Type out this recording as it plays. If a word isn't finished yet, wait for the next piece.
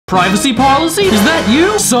Privacy policy? Is that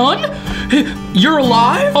you, son? You're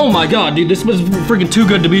alive? Oh my god, dude, this was freaking too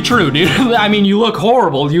good to be true, dude. I mean, you look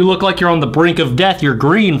horrible. You look like you're on the brink of death. You're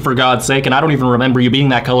green, for God's sake, and I don't even remember you being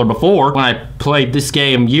that color before when I played this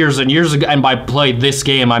game years and years ago. And by played this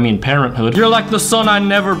game, I mean Parenthood. You're like the son I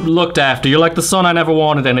never looked after. You're like the son I never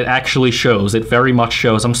wanted, and it actually shows. It very much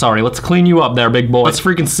shows. I'm sorry. Let's clean you up there, big boy. Let's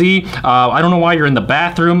freaking see. I don't know why you're in the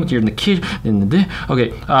bathroom. You're in the kitchen.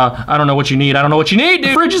 Okay, I don't know what you need. I don't know what you need,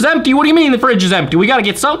 dude. The fridge is empty. What do you mean the fridge is empty? We gotta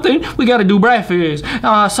get something. We gotta do breakfast.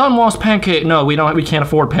 Son wants pancake. No, we don't. We can't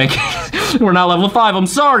afford pancakes. We're not level 5. I'm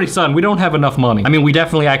sorry, son. We don't have enough money. I mean, we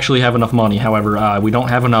definitely actually have enough money. However, we don't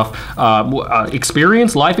have enough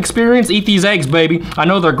experience, life experience. Eat these eggs, baby. I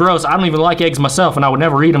know they're gross. I don't even like eggs myself, and I would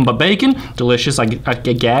never eat them. But bacon, delicious. I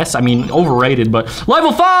guess. I mean, overrated. But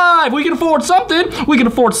level 5. We can afford something. We can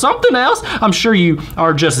afford something else. I'm sure you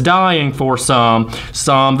are just dying for some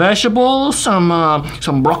vegetables,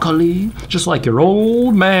 some broccoli, just like your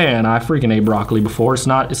old man. I freaking ate broccoli before. It's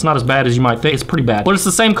not as bad as you might think. It's pretty bad, but it's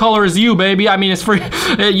the same color as you, baby. I mean, it's free.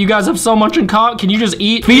 You guys have so much in common. Can you just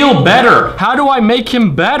eat? Feel better. How do I make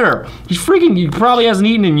him better? He probably hasn't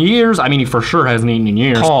eaten in years. I mean, he for sure hasn't eaten in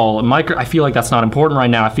years. Call micro. I feel like that's not important right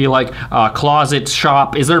now. I feel like closet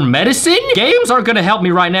shop. Is there medicine? Games aren't gonna help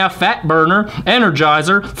me right now. Fat burner,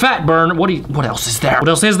 energizer, fat burner. What else is there? What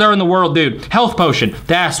else is there in the world, dude? Health potion.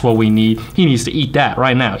 That's what we need. He needs to eat that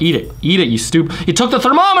right now. Eat it. Eat it, you stupid. You took the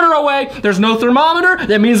thermometer away. There's no thermometer.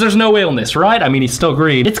 That means there's no illness, right? I mean, he's still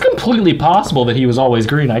green. It's completely possible that he was always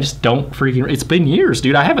green. I just don't freaking... It's been years,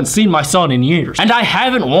 dude. I haven't seen my son in years. And I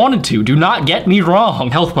haven't wanted to. Do not get me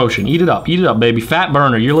wrong. Health potion. Eat it up. Eat it up, baby. Fat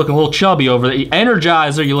burner. You're looking a little chubby over there.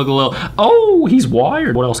 Energizer. You look a little... Oh, he's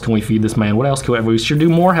wired. What else can we feed this man? What else can we should do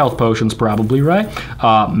more health potions probably, right?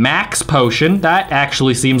 Max potion. That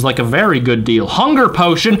actually seems like a very good deal. Hunger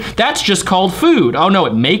potion. That's just called food. Oh, no.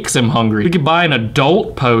 It makes him hungry. We could buy an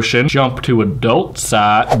adult potion. Jump to adult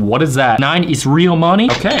side. What is that? 9 is real money?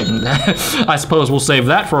 Okay. I suppose we'll save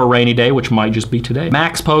that for a rainy day, which might just be today.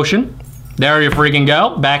 Max potion. There you freaking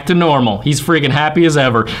go. Back to normal. He's freaking happy as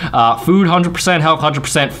ever. Food 100%, health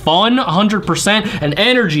 100%, fun 100%, and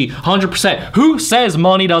energy 100%. Who says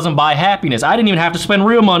money doesn't buy happiness? I didn't even have to spend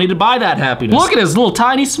real money to buy that happiness. Look at his little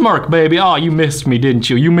tiny smirk, baby. Oh, you missed me, didn't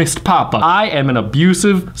you? You missed Papa. I am an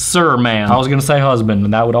abusive sir, man. I was gonna say husband,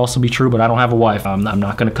 and that would also be true, but I don't have a wife. I'm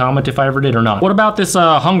not gonna comment if I ever did or not. What about this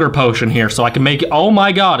hunger potion here so I can make it? Oh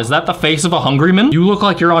my god, is that the face of a hungry man? You look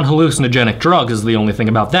like you're on hallucinogenic drugs is the only thing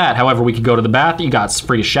about that. However, we could go to the bath. You got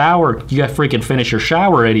free shower. You got freaking finish your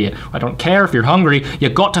shower, idiot. I don't care if you're hungry. You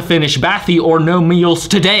got to finish bathy or no meals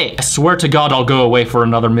today. I swear to God, I'll go away for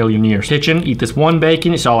another million years. Kitchen, eat this one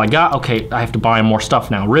bacon. It's all I got. Okay, I have to buy more stuff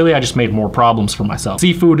now. Really, I just made more problems for myself.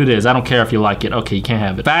 Seafood it is. I don't care if you like it. Okay, you can't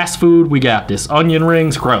have it. Fast food, we got this. Onion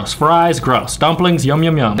rings, gross. Fries, gross. Dumplings, yum,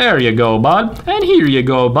 yum, yum. There you go, bud. And here you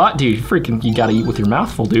go, bud. Dude, freaking, you gotta eat with your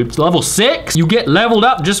mouth full, dude. It's level 6. You get leveled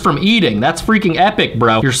up just from eating. That's freaking epic,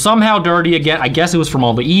 bro. You're somehow dirty again. I guess it was from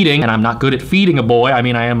all the eating, and I'm not good at feeding a boy. I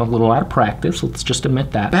mean, I am a little out of practice. Let's just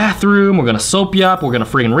admit that. Bathroom, we're gonna soap you up. We're gonna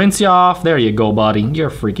freaking rinse you off. There you go, buddy. You're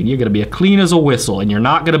gonna be as clean as a whistle, and you're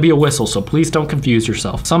not gonna be a whistle, so please don't confuse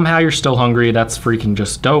yourself. Somehow you're still hungry. That's freaking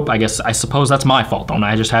just dope. I suppose that's my fault. Don't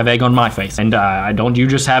I just have egg on my face? And don't you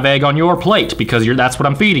just have egg on your plate because that's what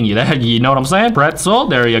I'm feeding you. You know what I'm saying? Pretzel,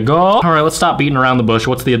 there you go. All right, let's stop beating around the bush.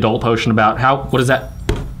 What's the adult potion about? What is that?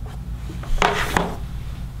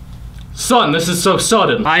 Son, this is so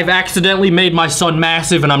sudden. I've accidentally made my son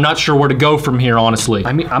massive and I'm not sure where to go from here, honestly.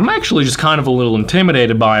 I mean, I'm actually just kind of a little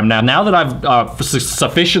intimidated by him now. Now that I've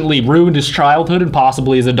sufficiently ruined his childhood and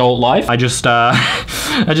possibly his adult life, I just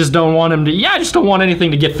don't want him to, I just don't want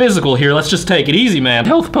anything to get physical here. Let's just take it easy, man.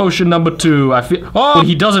 Health potion number 2. I feel, when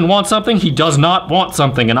he doesn't want something, he does not want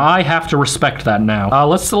something, and I have to respect that now.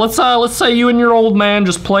 Let's say you and your old man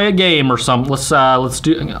just play a game or something. Let's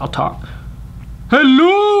do, I'll talk.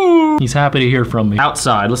 Hello! He's happy to hear from me.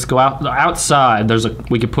 Outside, let's go outside. Let's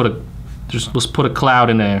put a cloud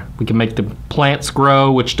in there. We can make the plants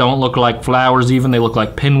grow, which don't look like flowers even. They look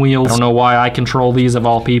like pinwheels. I don't know why I control these of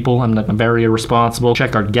all people. I'm very irresponsible.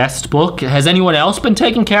 Check our guest book. Has anyone else been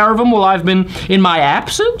taking care of them while I've been in my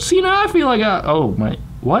absence? You know, I feel like oh my.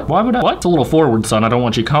 What? Why would I? What? It's a little forward, son. I don't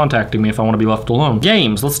want you contacting me if I want to be left alone.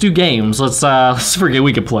 Games. Let's do games. Let's forget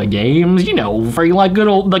we could play games. You know, for like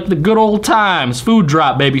the good old times. Food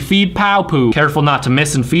drop, baby. Feed pow poo. Careful not to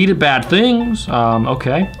miss and feed it bad things.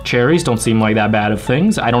 Okay. Cherries don't seem like that bad of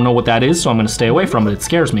things. I don't know what that is, so I'm gonna stay away from it. It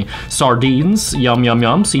scares me. Sardines. Yum, yum,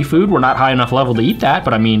 yum. Seafood. We're not high enough level to eat that,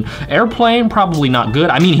 but I mean, airplane, probably not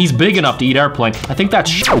good. I mean, he's big enough to eat airplane. I think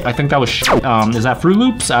that's I think that was is that Fruit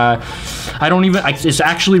Loops? I don't even, it's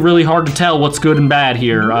actually really hard to tell what's good and bad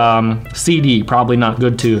here. CD, probably not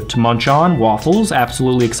good to munch on. Waffles,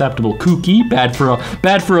 absolutely acceptable. Kooky, bad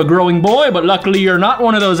for a growing boy, but luckily you're not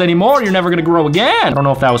one of those anymore. You're never gonna grow again. I don't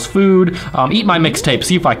know if that was food. Eat my mixtape,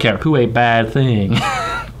 see if I care. Who a bad thing.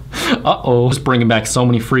 Uh-oh. Just bringing back so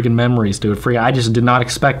many freaking memories, dude. I just did not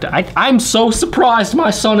expect it. I'm so surprised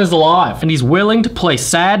my son is alive. And he's willing to play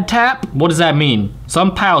sad tap? What does that mean?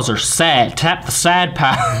 Some pals are sad. Tap the sad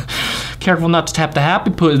pal. Careful not to tap the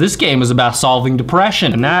happy put. This game is about solving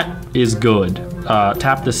depression, and that is good.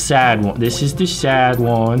 Tap the sad one. This is the sad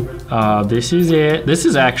one. This is it. This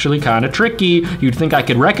is actually kind of tricky. You'd think I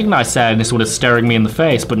could recognize sadness when it's staring me in the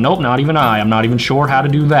face, but nope, not even I. I'm not even sure how to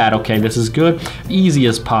do that. Okay, this is good. Easy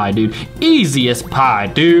as pie, dude. Easy as pie,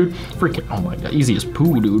 dude. Freaking, oh my god, easy as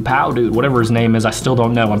poo, dude. Pow, dude. Whatever his name is, I still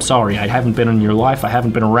don't know. I'm sorry. I haven't been in your life. I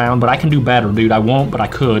haven't been around, but I can do better, dude. I won't, but I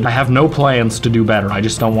could. I have no plans to do better. I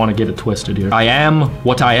just don't want to get it twisted here. I am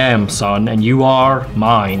what I am, son, and you are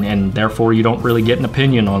mine, and therefore you don't really get an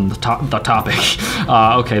opinion on the topic.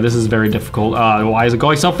 Okay, this is very difficult. Why is it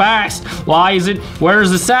going so fast? Why is it? Where's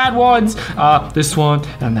the sad ones? This one,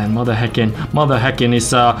 and then mother heckin is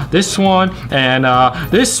this one, and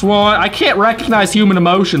this one. I can't recognize human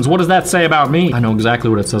emotions. What does that say about me? I know exactly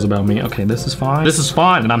what it says about me. Okay, this is fine. This is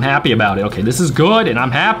fine, and I'm happy about it. Okay, this is good, and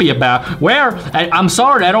I'm happy about where. I'm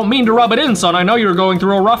sorry, I don't mean to rub it in, son. I know you're going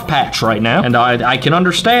through a rough patch right now, and I can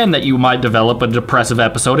understand that you might develop a depressive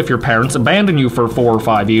episode if your parents abandon you for 4 or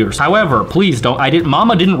 5 years. However, please don't.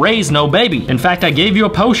 Mama didn't raise no baby. In fact, I gave you a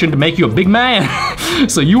potion to make you a big man.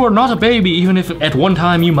 So you are not a baby, even if at one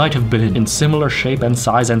time you might have been in similar shape and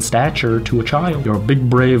size and stature to a child. You're a big,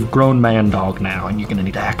 brave, grown man dog now, and you're gonna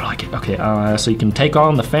need to act like it. Okay, so you can take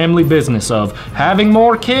on the family business of having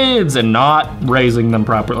more kids and not raising them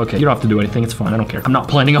properly. Okay, you don't have to do anything. It's fine. I don't care. I'm not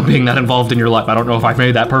planning on being that involved in your life. I don't know if I've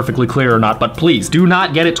made that perfectly clear or not, but please do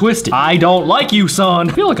not get it twisted. I don't like you, son.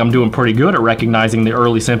 I feel like I'm doing pretty good at recognizing the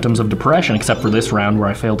early symptoms of depression, except for this round where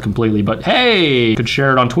I failed completely. But hey, could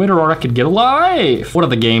share it on Twitter or I could get a life. What are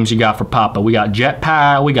the games you got for Papa? We got Jet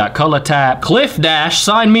Pal, we got Color Tap, Cliff Dash.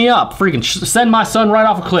 Sign me up. Freaking send my son right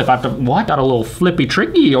off a cliff. I have to, what? Got a little flippy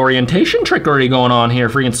tricky orientation trickery going on here.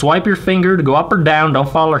 Freaking swipe your finger to go up or down. Don't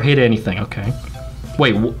fall or hit anything. Okay.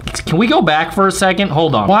 Wait, can we go back for a second?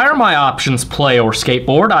 Hold on. Why are my options play or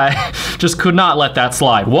skateboard? I just could not let that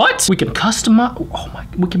slide. What? We can customize. Oh my,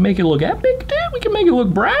 we can make it look epic, dude. We can make it look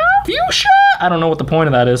brown. Fuchsia. I don't know what the point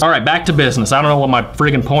of that is. All right, back to business. I don't know what my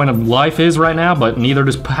friggin' point of life is right now, but neither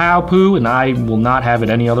does Pow Poo, and I will not have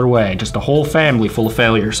it any other way. Just a whole family full of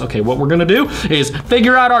failures. Okay, what we're gonna do is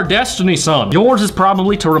figure out our destiny, son. Yours is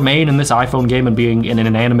probably to remain in this iPhone game and being an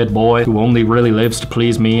inanimate boy who only really lives to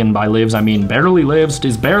please me, and by lives, I mean barely lives,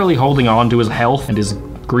 is barely holding on to his health and his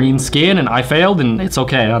green skin, and I failed, and it's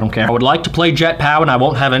okay, I don't care. I would like to play Jet Pow, and I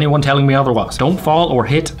won't have anyone telling me otherwise. Don't fall or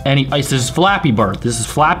hit any. This is Flappy Bird. This is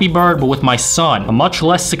Flappy Bird, but with my son. A much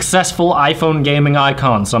less successful iPhone gaming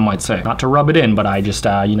icon, some might say. Not to rub it in, but I just,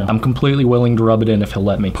 you know, I'm completely willing to rub it in if he'll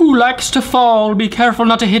let me. Who likes to fall? Be careful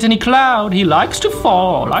not to hit any cloud. He likes to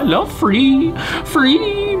fall. I love free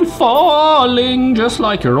falling, just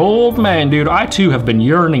like your old man, dude. I too have been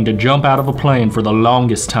yearning to jump out of a plane for the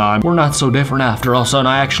longest time. We're not so different after all, son.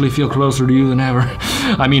 I actually feel closer to you than ever.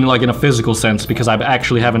 I mean, like in a physical sense, because I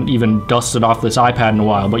actually haven't even dusted off this iPad in a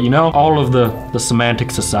while. But you know, all of the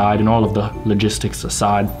semantics aside and all of the logistics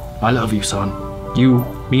aside, I love you, son. You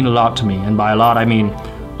mean a lot to me, and by a lot I mean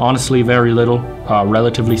honestly very little,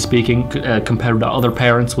 relatively speaking, compared to other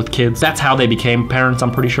parents with kids. That's how they became parents,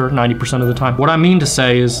 I'm pretty sure, 90% of the time. What I mean to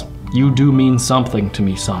say is, you do mean something to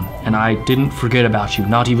me, son. And I didn't forget about you,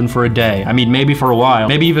 not even for a day. I mean, maybe for a while,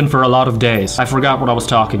 maybe even for a lot of days. I forgot what I was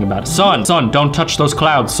talking about. Son, don't touch those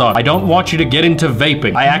clouds, son. I don't want you to get into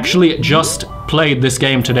vaping. I actually just played this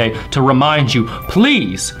game today to remind you,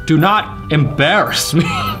 please do not embarrass me.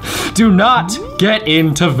 Do not get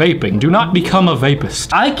into vaping. Do not become a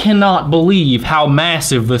vapist. I cannot believe how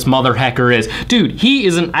massive this mother hecker is. Dude, he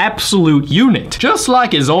is an absolute unit. Just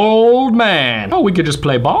like his old man. Oh, we could just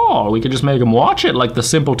play ball. We could just make him watch it like the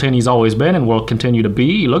simpleton he's always been and will continue to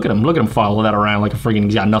be. Look at him follow that around like a friggin'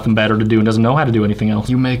 he's got nothing better to do and doesn't know how to do anything else.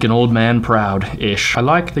 You make an old man proud-ish. I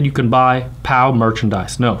like that you can buy POW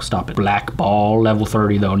merchandise. No, stop it. Black ball, level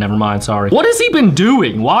 30 though. Never mind, sorry. What has he been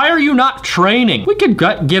doing? Why are you not training? We could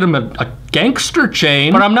get him a gangster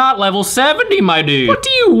chain, but I'm not level 70, my dude. What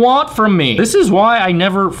do you want from me? This is why I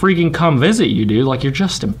never freaking come visit you, dude. Like, you're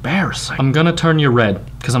just embarrassing. I'm gonna turn you red,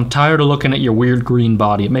 because I'm tired of looking at your weird green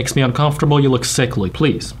body. It makes me uncomfortable. You look sickly.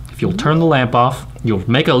 Please, if you'll turn the lamp off, you'll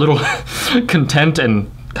make a little content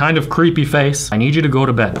and kind of creepy face. I need you to go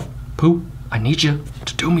to bed. Pooh, I need you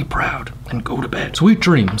to do me proud and go to bed. Sweet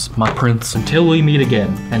dreams, my prince, until we meet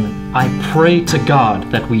again. And I pray to God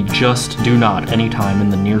that we just do not anytime in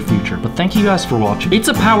the near future. But thank you guys for watching. It's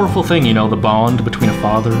a powerful thing, you know, the bond between a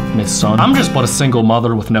father and his son. I'm just but a single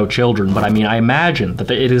mother with no children, but I mean, I imagine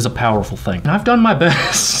that it is a powerful thing. And I've done my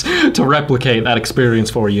best to replicate that experience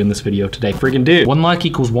for you in this video today. Friggin' dude. 1 like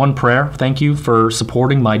equals 1 prayer. Thank you for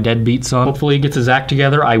supporting my deadbeat son. Hopefully he gets his act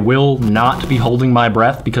together. I will not be holding my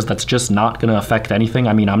breath because that's just not gonna affect anything.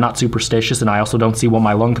 I mean, I'm not superstitious, and I also don't see what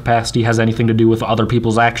my lung capacity has anything to do with other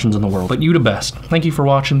people's actions in the world. But you the best. Thank you for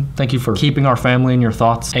watching. Thank you for keeping our family in your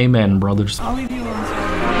thoughts. Amen, brothers. I'll leave you alone.